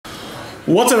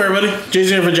What's up, everybody?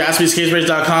 Jason here for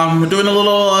JaspysCaseBreaks.com. We're doing a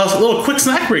little quick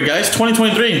snack break, guys.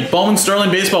 2023 Bowman Sterling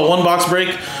Baseball 1-box break,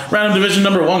 random division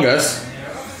number 1, guys.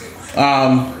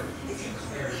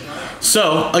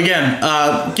 So again,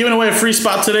 giving away a free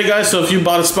spot today, guys. So if you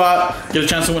bought a spot, get a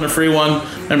chance to win a free one.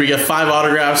 Remember, you get 5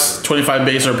 autographs, 25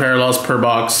 base or parallels per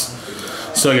box.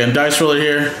 So again, dice roller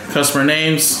here, customer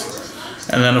names,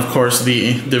 and then of course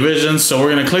the divisions. So we're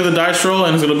gonna click the dice roll,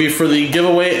 and it's gonna be for the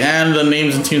giveaway and the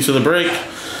names and teams for the break.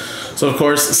 So of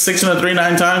course, 6 and a 3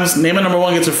 9 times. Name of number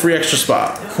 1 gets a free extra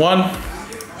spot. 1,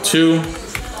 2,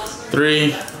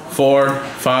 3, 4,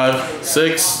 5,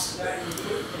 6,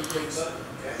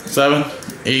 7,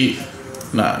 8,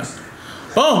 9.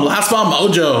 Boom! Last spot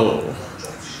mojo.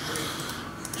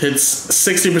 Hits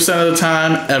 60% of the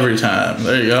time, every time.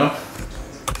 There you go.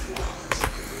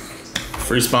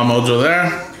 Free spot mojo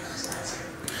there.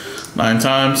 9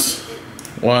 times.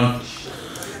 1,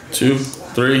 2,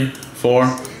 3, 4,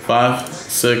 5,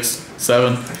 6,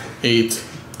 7, 8,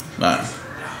 9.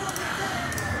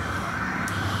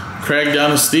 Craig down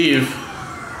to Steve.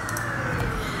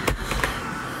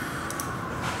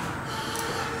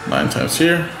 9 times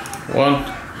here. 1,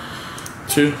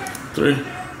 2, 3,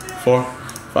 4,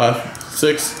 5,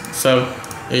 6, 7,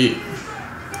 8,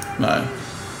 9.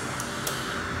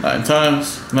 9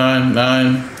 times, 9,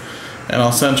 9, and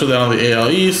I'll center that on the AL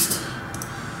East.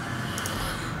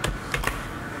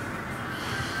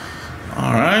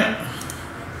 Alright,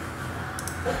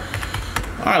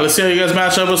 let's see how you guys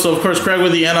match up with. So of course, Craig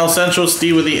with the NL Central,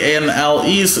 Steve with the NL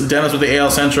East, Dennis with the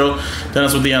AL Central,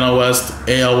 Dennis with the NL West,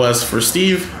 AL West for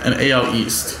Steve, and AL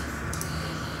East.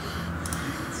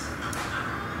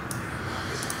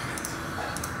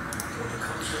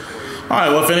 Alright,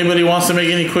 well, if anybody wants to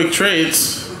make any quick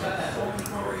trades,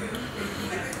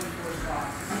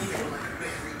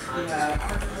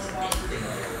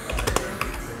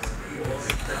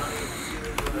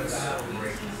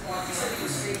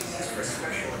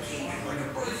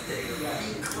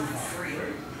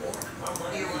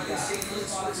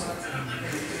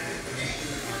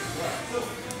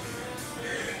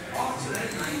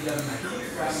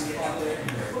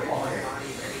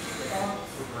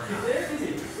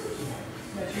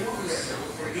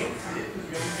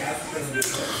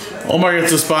 Omar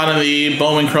gets a spot in the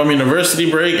Bowman Chrome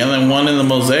University break, and then 1 in the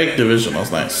Mosaic division. That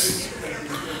was nice.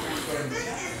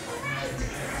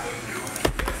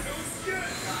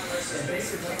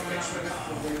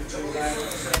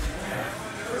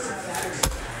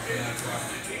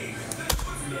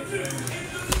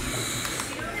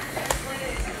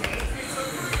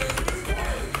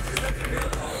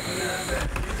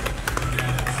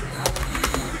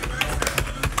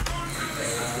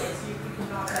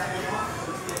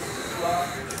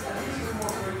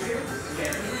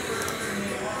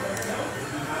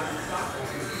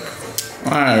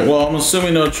 Alright, well, I'm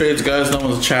assuming no trades, guys. No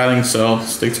one's chatting, so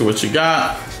stick to what you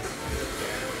got.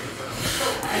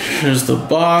 Here's the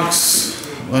box.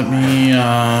 Let me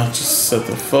just set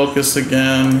the focus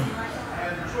again.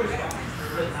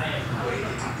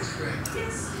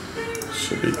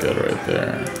 Should be good right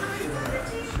there.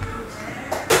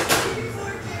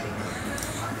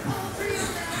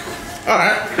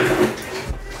 Alright.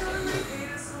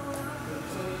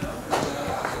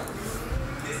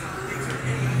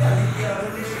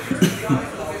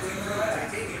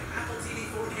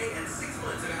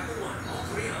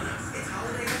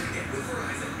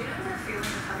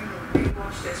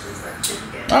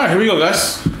 Alright, here we go,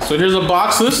 guys. So here's a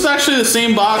box. So this is actually the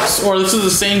same box, or this is the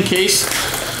same case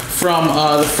from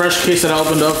the fresh case that I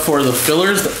opened up for the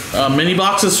fillers, mini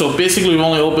boxes. So basically we've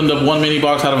only opened up 1 mini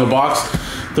box out of a box.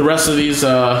 The rest of these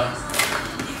 11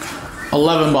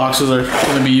 boxes are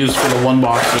going to be used for the 1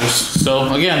 boxers.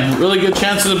 So again, really good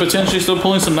chances of potentially still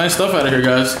pulling some nice stuff out of here,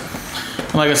 guys.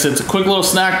 And like I said, it's a quick little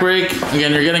snack break.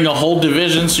 Again, you're getting a whole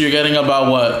division, so you're getting about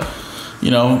what,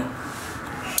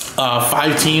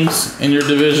 5 teams in your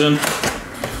division.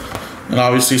 And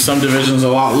obviously some divisions are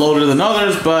a lot loaded than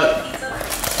others, but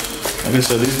like I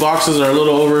said, these boxes are a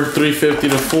little over 350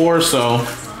 to 4, so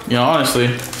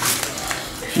honestly,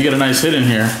 you get a nice hit in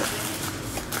here.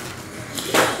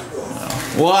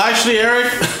 Well, actually,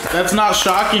 Eric, that's not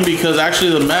shocking, because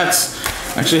actually the Mets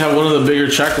actually have one of the bigger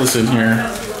checklists in here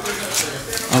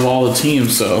of all the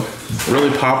teams, so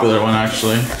really popular one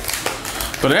actually.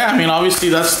 But yeah, I mean, obviously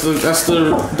that's Baldwin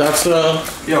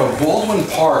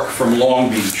Park from Long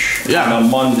Beach. Yeah. On a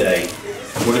Monday.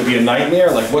 Would it be a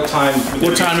nightmare? Like what time?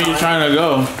 What time are you trying to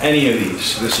go? Any of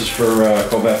these. This is for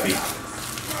Kobefi.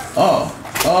 Oh.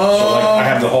 So like I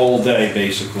have the whole day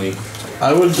basically.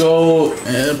 I would go,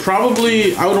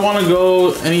 probably, I would want to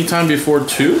go anytime before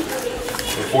 2.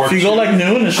 before. If you go like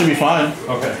noon, it should be fine.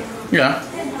 Okay. Yeah.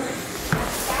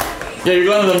 Yeah, you're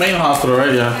going to the main hospital,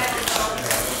 right? Yeah.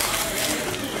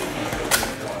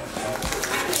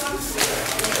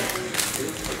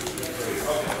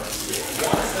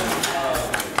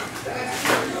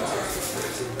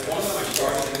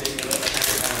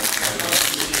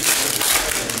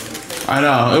 I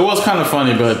know, it was kind of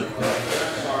funny, but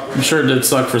I'm sure it did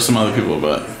suck for some other people,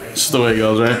 but it's just the way it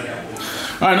goes, right?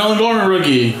 All right, Nolan Gorman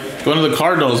rookie. Going to the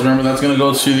Cardinals. Remember, that's going to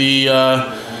go to the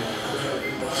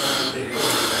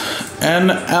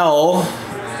NL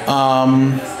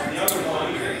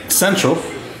Central.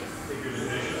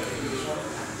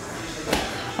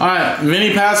 All right,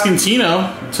 Vinny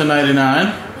Pasquantino to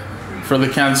 99 for the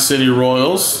Kansas City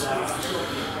Royals.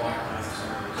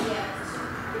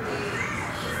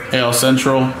 AL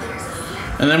Central.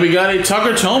 And then we got a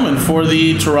Tucker Tillman for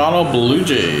the Toronto Blue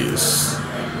Jays.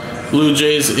 Blue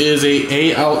Jays is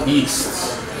a AL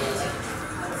East.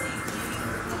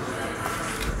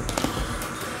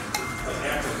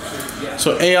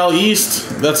 So AL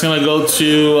East, that's going to go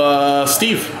to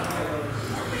Steve.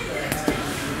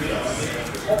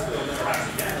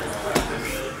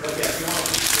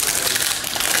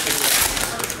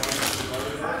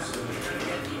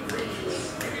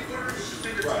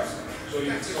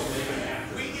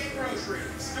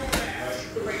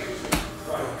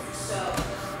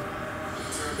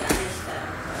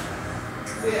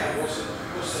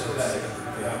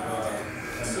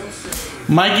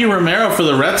 Mikey Romero for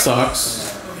the Red Sox.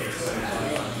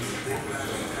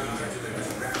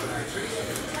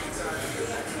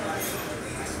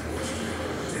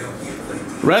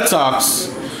 Red Sox,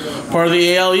 part of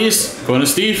the AL East, going to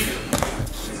Steve.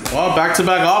 Well,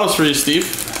 back-to-back autos for you, Steve.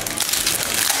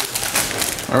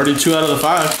 Already 2 out of the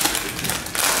 5.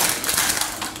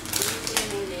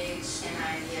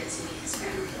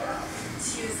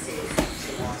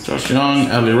 Josh Young,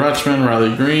 Adley Rutschman,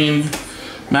 Riley Green,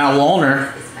 Matt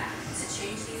Wallner.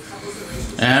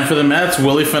 And for the Mets,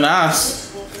 Willie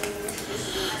Finas.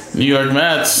 New York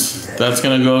Mets. That's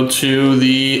going to go to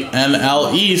the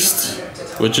NL East,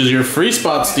 which is your free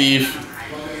spot, Steve.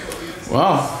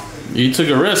 Wow, you took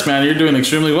a risk, man. You're doing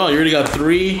extremely well. You already got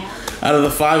 3 out of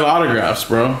the 5 autographs,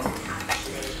 bro.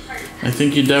 I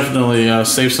think you definitely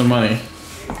saved some money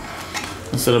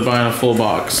instead of buying a full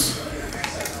box.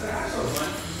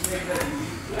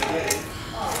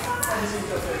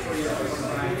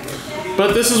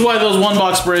 But this is why those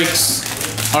 1-box breaks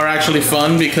are actually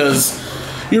fun, because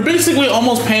you're basically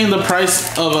almost paying the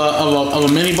price of a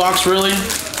mini box, really.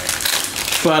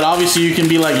 But obviously you can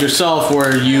be like yourself,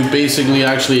 where you basically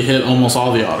actually hit almost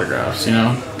all the autographs, you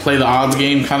know? Play the odds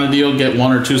game kind of deal, get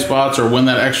 1 or 2 spots or win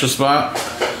that extra spot.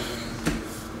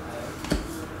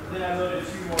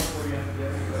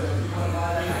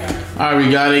 All right, we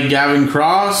got a Gavin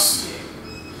Cross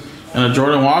and a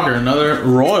Jordan Walker, another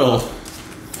Royal.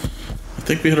 I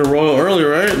think we hit a Royal earlier,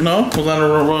 right? No? Was that a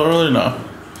Royal earlier? No.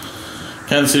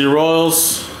 Kansas City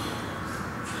Royals.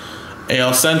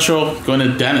 AL Central, going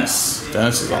to Dennis.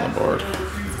 Dennis is on the board.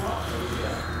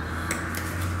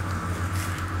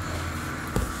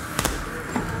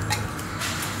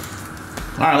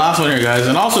 All right, last one here, guys.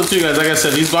 And also, too, guys, like I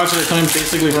said, these boxes are coming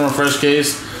basically from a fresh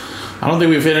case. I don't think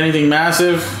we've hit anything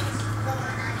massive.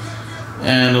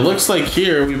 And it looks like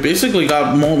here, we basically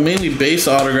got mainly base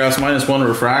autographs minus 1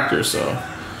 refractor, so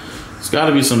it's got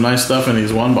to be some nice stuff in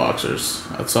these 1-boxers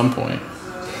at some point.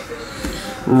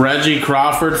 Reggie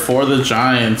Crawford for the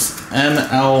Giants,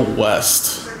 NL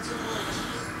West.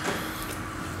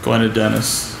 Going to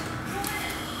Dennis.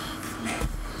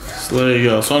 So there you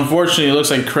go. So unfortunately, it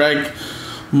looks like Craig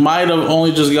might have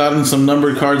only just gotten some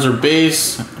numbered cards or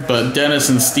base, but Dennis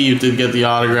and Steve did get the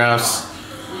autographs,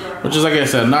 which is, like I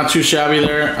said, not too shabby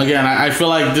there. Again, I feel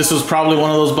like this is probably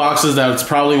one of those boxes that's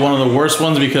probably one of the worst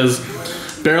ones, because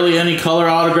barely any color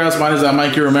autographs, minus that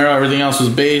Mikey Romero, everything else was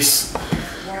base.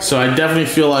 So I definitely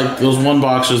feel like those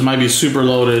 1-boxers might be super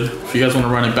loaded if you guys want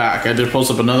to run it back. I did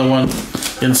post up another one.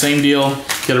 Again, same deal.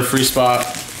 Get a free spot.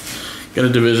 Get a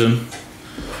division.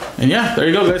 And yeah, there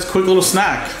you go, guys. Quick little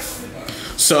snack.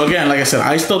 So again, like I said,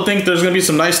 I still think there's going to be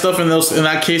some nice stuff in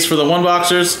that case for the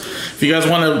 1-boxers. If you guys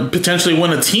want to potentially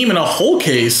win a team in a whole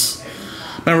case,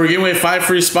 remember, we're giving away 5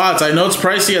 free spots. I know it's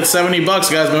pricey at $70, guys,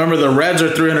 but remember, the Reds are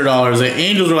 $300. The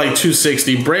Angels are like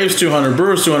 $260. Braves $200.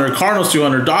 Brewers $200. Cardinals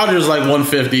 $200. Dodgers like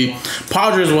 $150.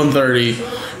 Padres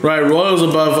 $130. Right, Royals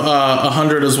above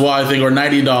 $100 as well, I think, or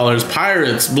 $90.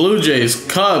 Pirates, Blue Jays,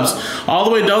 Cubs, all the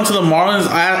way down to the Marlins,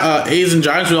 A's, and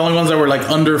Giants were the only ones that were like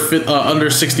under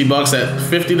 $60 at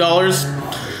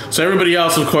 $50. So everybody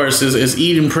else, of course, is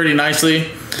eating pretty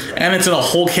nicely. And it's in a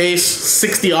whole case,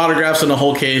 60 autographs in a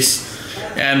whole case.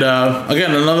 And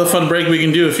again, another fun break we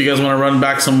can do if you guys want to run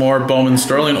back some more Bowman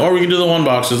Sterling, or we can do the one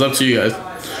boxes. Up to you guys.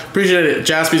 Appreciate it.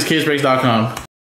 JaspysCaseBreaks.com.